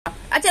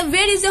Acha,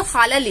 where is your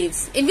Hala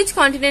lives? In which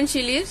continent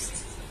she lives?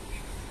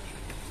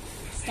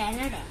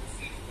 Canada.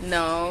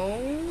 No.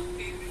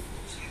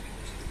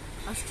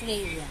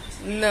 Australia.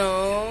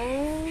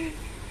 No.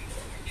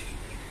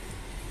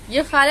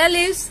 Your Hala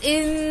lives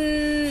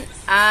in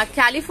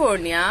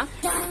California.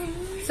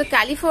 So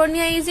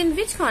California is in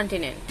which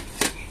continent?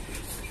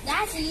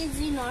 That is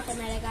in North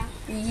America.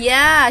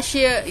 Yeah,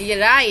 sure, you're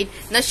right.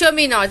 Now show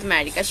me North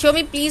America. Show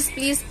me, please,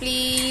 please,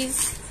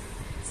 please.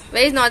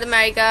 Where is North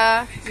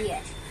America?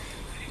 Yes.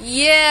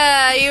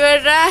 Yeah, you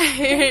are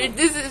right.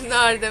 This is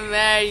North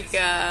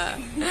America.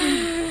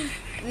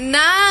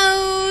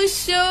 Now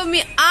show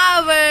me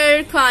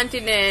our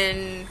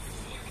continent,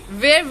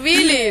 where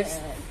we live.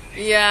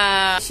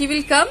 Yeah, she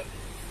will come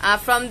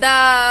from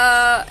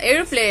the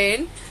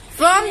airplane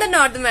from the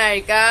North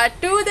America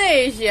to the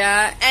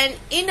Asia and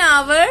in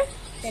our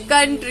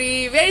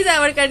country. Where is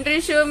our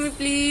country? Show me,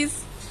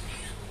 please.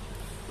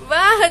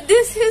 Wow,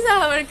 this is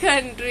our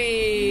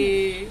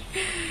country.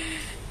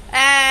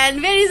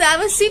 And where is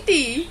our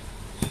city?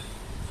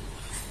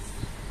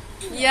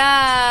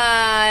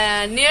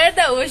 Yeah, near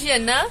the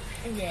ocean, na?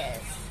 Yes.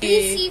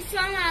 We see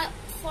from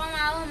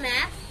our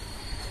map.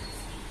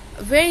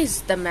 Where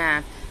is the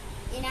map?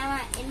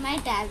 In my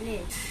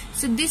tablet.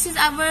 So this is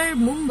our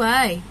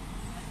Mumbai.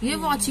 You're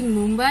watching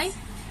Mumbai?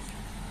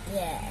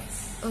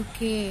 Yes.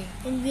 Okay.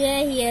 And we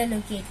are here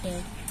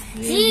located.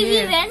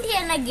 We went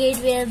here in the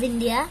Gateway of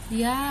India.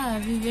 Yeah,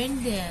 we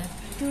went there.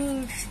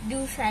 To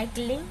do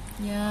cycling.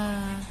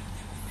 Yeah.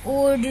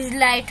 Oh, this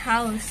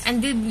lighthouse.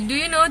 And do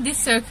you know this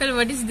circle?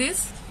 What is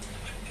this?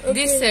 Okay.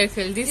 This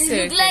circle. This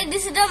circle. Look like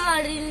this is the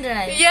Marine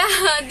Drive.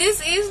 Yeah,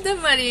 this is the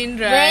Marine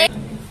Drive.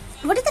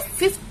 What is the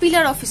fifth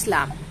pillar of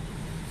Islam?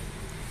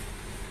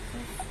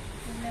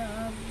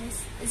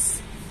 This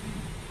is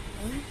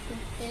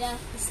fifth pillar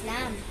of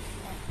Islam.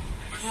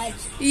 Hajj.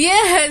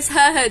 Yes,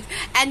 Hajj.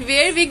 And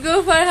where we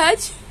go for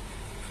Hajj?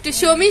 To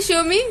show me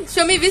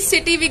which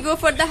city we go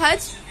for the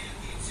Hajj.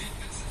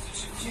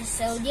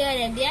 Saudi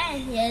Arabia,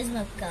 and here is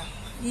Makkah.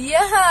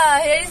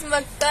 Yeah, here is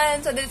Makkah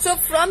and Saudi. So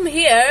from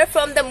here,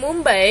 from the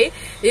Mumbai,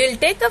 we'll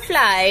take a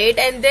flight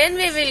and then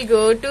we will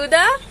go to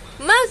the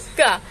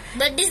Makkah.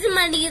 But this is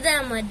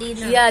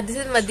Medina. Yeah, this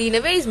is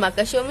Medina. Where is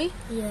Makkah? Show me.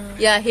 Yeah.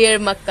 Yeah, here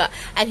Makkah.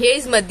 And here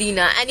is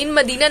Medina. And in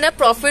Medina, na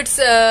Prophet's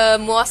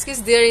mosque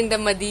is there in the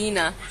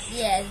Medina.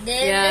 Yeah,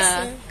 they're in the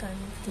same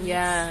country.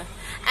 Yeah.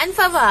 And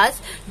Fawaz,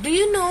 do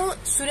you know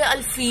Surah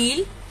Al-Fil?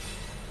 Yes.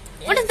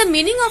 What is the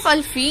meaning of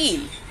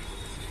Al-Fil?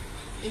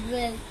 It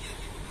was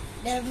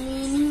the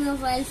meaning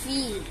of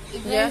Al-Fil.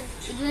 It was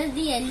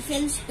the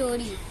elephant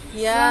story.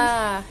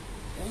 Yeah.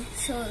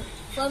 So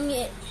from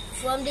the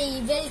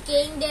evil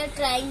king, they are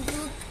trying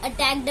to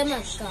attack the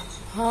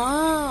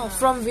Makkah.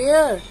 From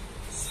where?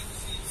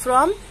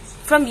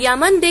 From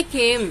Yemen they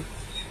came.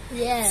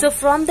 Yeah. So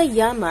from the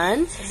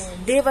Yemen,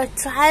 they were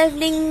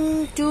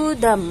traveling to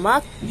the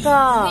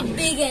Makkah. With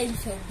big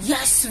elephants.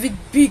 Yes, with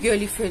big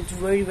elephants,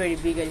 very very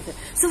big elephants.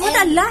 So what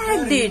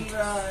Allah did?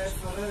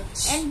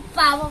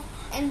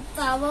 And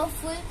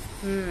powerful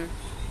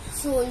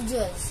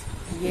soldiers.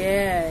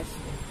 Yes.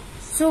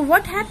 So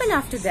what happened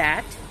after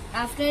that?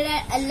 After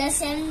that, Allah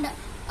sent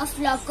a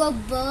flock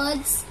of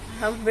birds.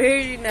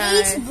 Very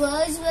nice. Each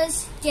bird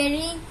was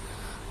carrying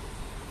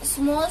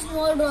small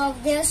rocks.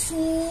 They are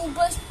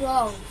super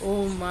strong.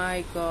 Oh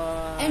my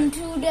God. And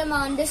threw them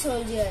on the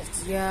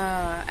soldiers.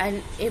 Yeah,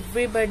 and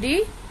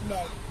everybody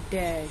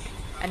dead.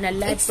 And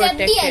Allah Except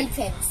protected. the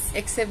elephants.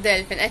 Except the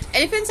elephant.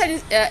 Elephants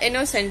are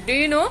innocent. Do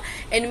you know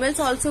animals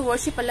also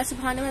worship Allah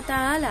subhanahu wa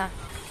ta'ala?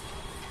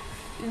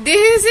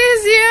 This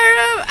is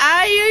Europe.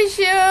 Are you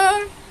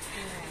sure?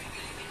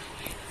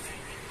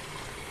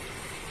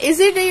 Is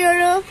it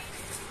Europe?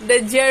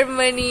 The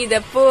Germany,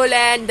 the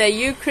Poland, the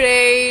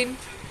Ukraine.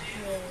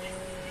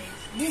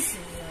 This is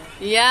Europe.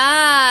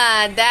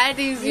 Yeah, that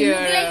is It looks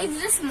Europe. like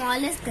it's the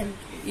smallest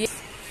country. Yeah.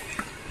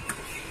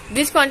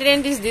 Which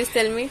continent is this?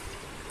 Tell me.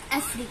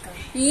 Africa.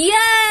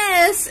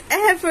 Yes,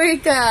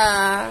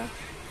 Africa.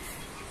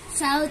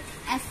 South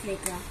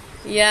Africa.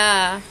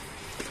 Yeah.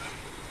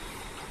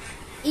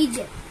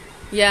 Egypt.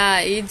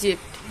 Yeah,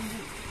 Egypt.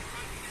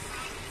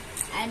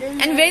 I don't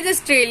know. And where is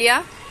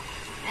Australia?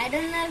 I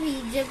don't know if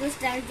Egypt was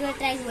trying to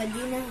attack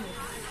Medina.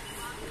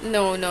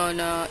 No.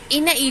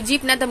 In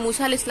Egypt, the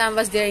Musa al-Islam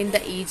was there in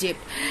the Egypt.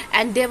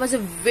 And there was a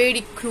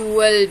very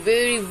cruel,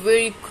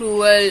 very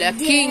cruel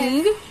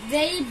king.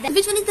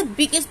 Which one is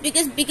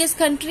the biggest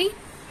country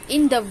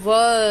in the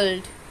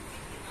world?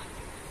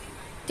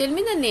 Tell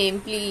me the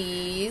name,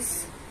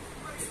 please.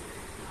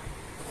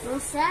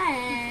 Russia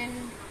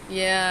and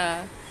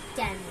Yeah.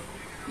 Canada.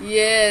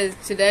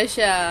 Yes,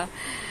 Russia.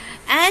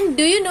 And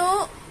do you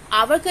know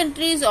our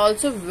country is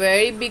also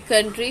very big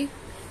country?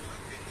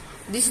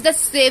 This is the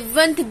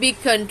 7th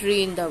big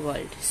country in the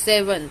world.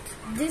 7th.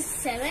 This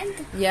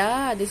 7th?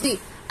 Yeah, this is.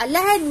 Allah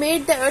had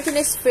made the earth in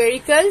a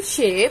spherical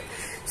shape.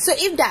 So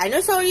if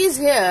dinosaur is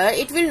here,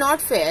 it will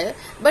not fail.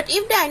 But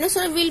if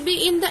dinosaur will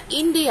be in the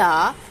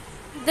India,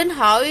 then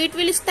how it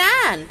will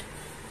stand?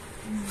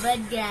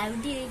 But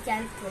gravity we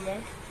can't pull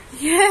it.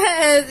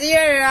 Yes,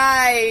 you're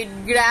right.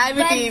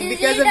 Gravity, But this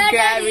because is of not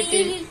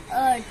gravity. a real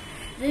Earth.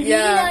 The real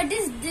Yeah. Earth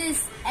is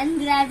this, and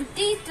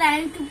gravity is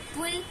trying to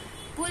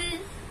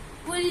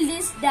pull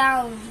this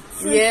down,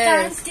 so it Yes.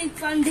 can't stick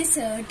from this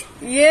Earth.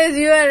 Yes,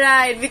 you are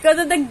right. Because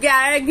of the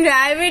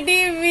gravity,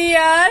 we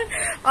are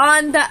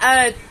on the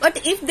earth.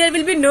 But if there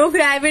will be no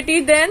gravity,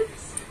 then?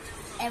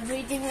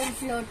 Everything will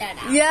float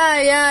around.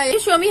 Yeah. Can you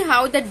show me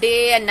how the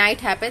day and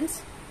night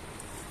happens?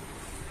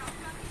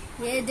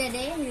 Here's the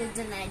day, here's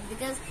the night.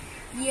 Because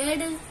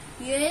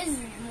here is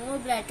more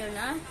brighter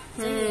now.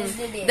 So here's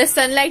the day. The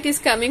sunlight is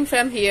coming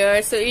from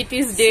here, so it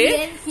is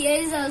day. Here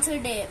is also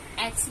day.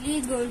 Actually,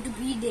 it's going to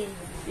be day.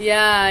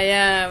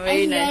 Yeah,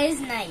 very And nice. here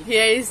is night.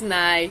 Here is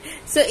night.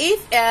 So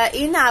if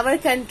in our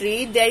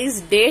country there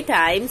is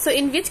daytime, so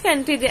in which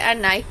country there are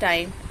night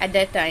time at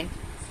that time?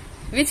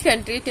 Which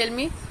country? Tell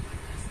me.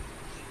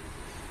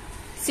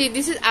 See,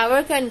 this is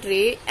our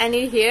country, and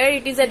here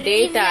it is a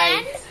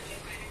daytime.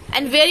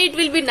 And where it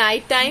will be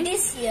night time?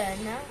 This year,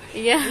 no?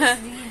 Yeah.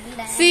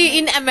 See,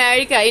 in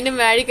America,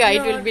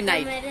 it will be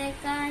night. North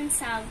America and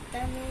South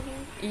America.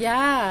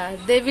 Yeah,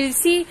 they will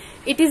see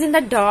it is in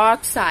the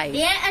dark side.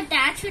 They are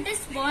attached with a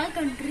small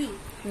country.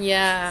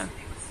 Yeah.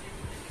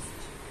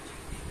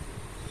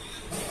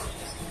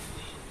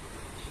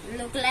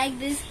 Look like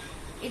this.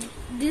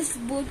 This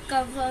boat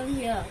come from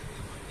here.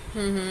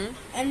 Mm-hmm.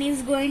 And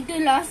is going to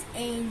Los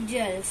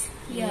Angeles.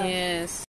 Here. Yes.